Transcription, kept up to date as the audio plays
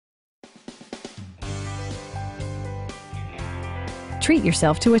Treat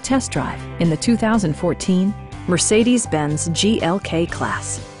yourself to a test drive in the 2014 Mercedes-Benz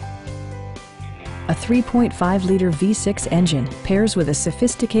GLK-Class. A 3.5-liter V6 engine pairs with a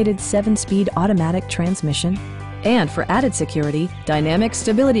sophisticated 7-speed automatic transmission, and for added security, dynamic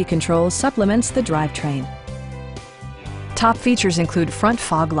stability control supplements the drivetrain. Top features include front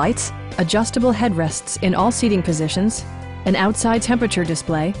fog lights, adjustable headrests in all seating positions, an outside temperature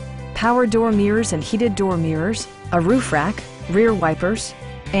display, power door mirrors and heated door mirrors, a roof rack, rear wipers,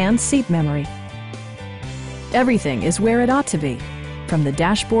 and seat memory. Everything is where it ought to be, from the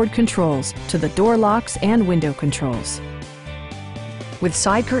dashboard controls to the door locks and window controls. With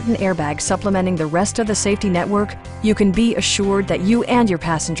side curtain airbags supplementing the rest of the safety network, you can be assured that you and your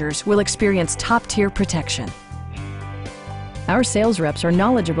passengers will experience top-tier protection. Our sales reps are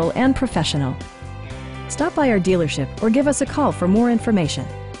knowledgeable and professional. Stop by our dealership or give us a call for more information.